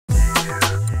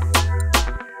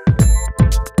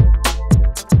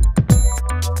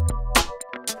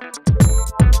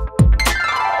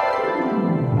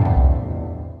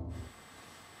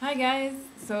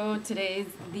so today's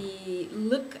the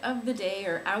look of the day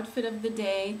or outfit of the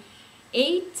day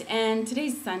 8, and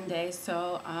today's Sunday,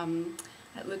 so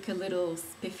I look a little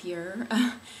spiffier.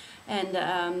 And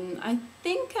I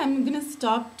think I'm gonna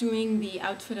stop doing the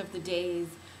outfit of the days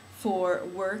for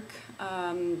work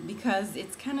because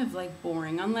it's kind of like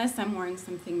boring unless I'm wearing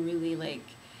something really like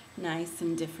nice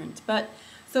and different. But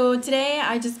so today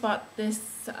I just bought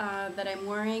this that I'm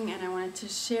wearing, and I wanted to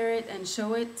share it and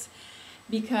show it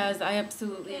because I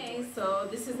absolutely adore it. So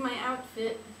this is my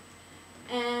outfit,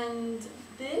 and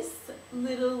this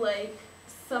little like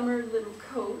summer little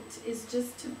coat is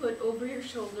just to put over your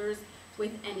shoulders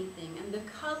with anything, and the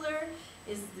color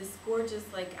is this gorgeous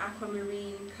like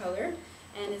aquamarine color,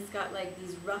 and it's got like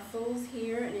these ruffles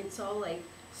here, and it's all like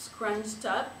scrunched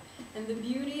up. And the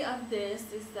beauty of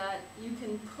this is that you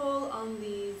can pull on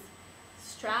these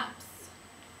straps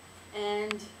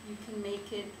and you can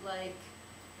make it like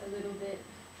a little bit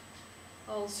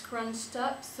all scrunched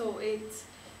up. So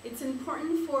it's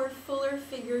important for fuller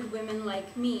figured women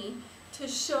like me to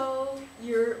show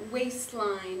your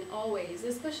waistline always,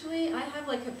 especially I have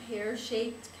like a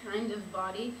pear-shaped kind of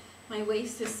body. My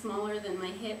waist is smaller than my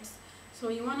hips, so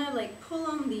you want to like pull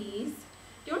on these.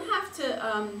 You don't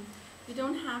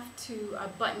have to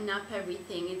button up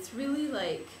everything. It's really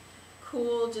like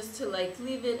cool just to like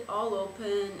leave it all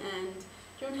open, and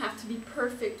you don't have to be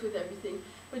perfect with everything,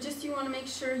 but just you want to make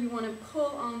sure you want to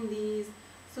pull on these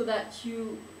so that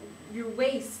your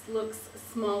waist looks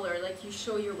smaller, like you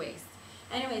show your waist.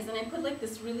 Anyways, and I put like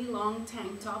this really long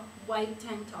tank top, white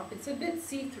tank top. It's a bit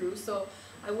see-through, so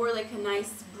I wore like a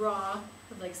nice bra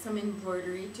with like some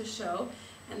embroidery to show.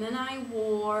 And then I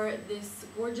wore this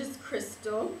gorgeous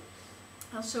crystal.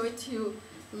 I'll show it to you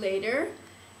later.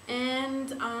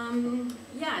 And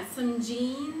yeah, some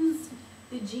jeans.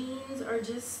 The jeans are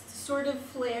just sort of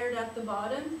flared at the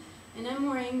bottom. And I'm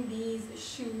wearing these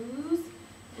shoes.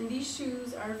 And these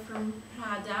shoes are from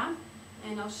Prada.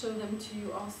 And I'll show them to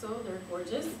you also. They're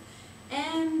gorgeous.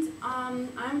 And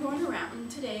I'm going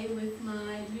around today with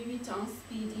my Louis Vuitton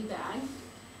Speedy bag,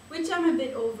 which I'm a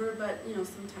bit over, but you know,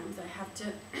 sometimes I have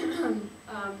to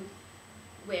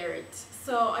wear it.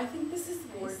 So I think this is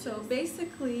gorgeous. So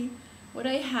basically what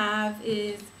I have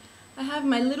is I have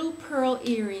my little pearl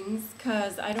earrings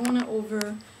because I don't want to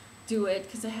overdo it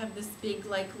because I have this big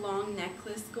like long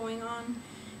necklace going on.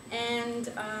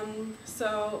 And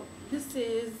so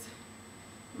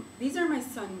these are my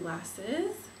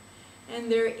sunglasses,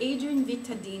 and they're Adrian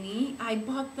Vittadini. I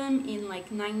bought them in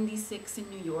like '96 in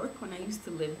New York when I used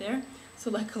to live there, so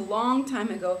like a long time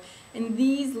ago. And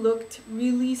these looked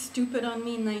really stupid on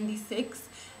me in '96,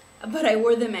 but I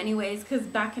wore them anyways because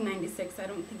back in '96 I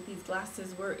don't think these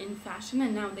glasses were in fashion,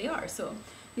 and now they are. So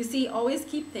you see, always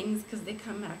keep things because they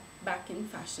come back in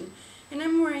fashion. And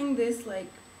I'm wearing this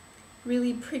like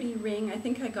really pretty ring. I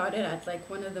think I got it at like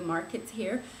one of the markets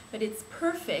here, but it's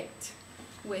perfect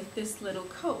with this little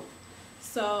coat.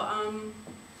 So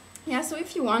yeah, so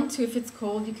if you want to, if it's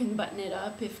cold, you can button it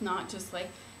up. If not, just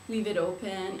like leave it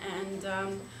open. And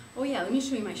oh yeah, let me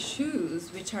show you my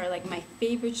shoes, which are like my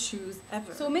favorite shoes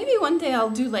ever. So maybe one day I'll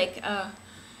do like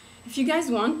if you guys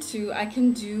want to, I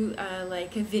can do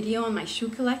like a video on my shoe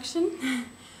collection.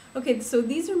 Okay, so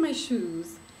these are my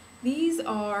shoes. These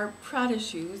are Prada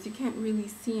shoes. You can't really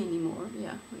see anymore.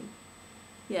 Yeah, wait.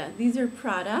 Yeah, these are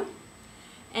Prada,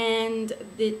 and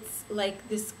it's like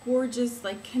this gorgeous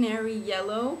like canary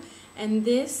yellow, and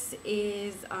this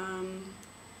is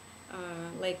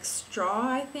like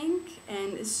straw, I think,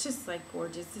 and it's just like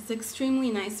gorgeous. It's extremely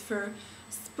nice for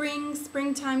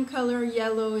springtime color.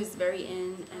 Yellow is very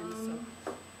in, and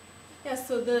so yeah.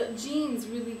 So the jeans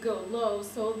really go low.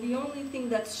 So the only thing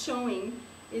that's showing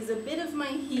is a bit of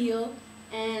my heel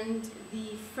and the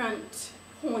front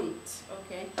point,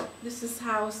 okay? This is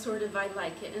how sort of I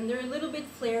like it. And they're a little bit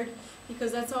flared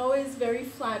because that's always very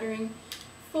flattering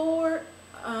for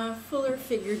fuller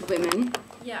figured women.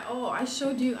 Yeah, oh, I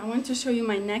want to show you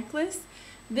my necklace.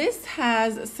 This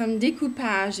has some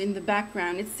decoupage in the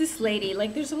background. It's this lady,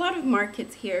 like there's a lot of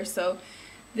markets here, so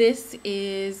this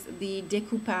is the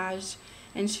decoupage,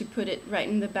 and she put it right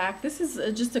in the back. This is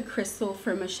just a crystal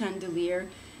from a chandelier,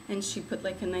 and she put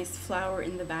like a nice flower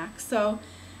in the back. So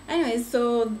anyways,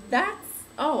 so that's,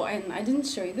 oh, and I didn't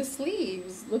show you the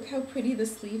sleeves. Look how pretty the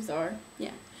sleeves are.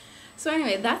 Yeah. So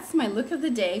anyway, that's my look of the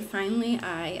day. Finally,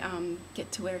 I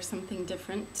get to wear something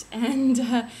different, and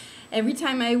every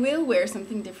time I will wear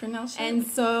something different, I'll share. And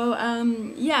so,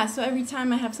 yeah, so every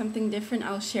time I have something different,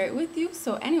 I'll share it with you.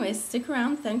 So anyways, stick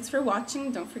around. Thanks for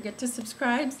watching. Don't forget to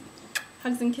subscribe.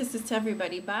 Hugs and kisses to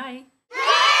everybody. Bye.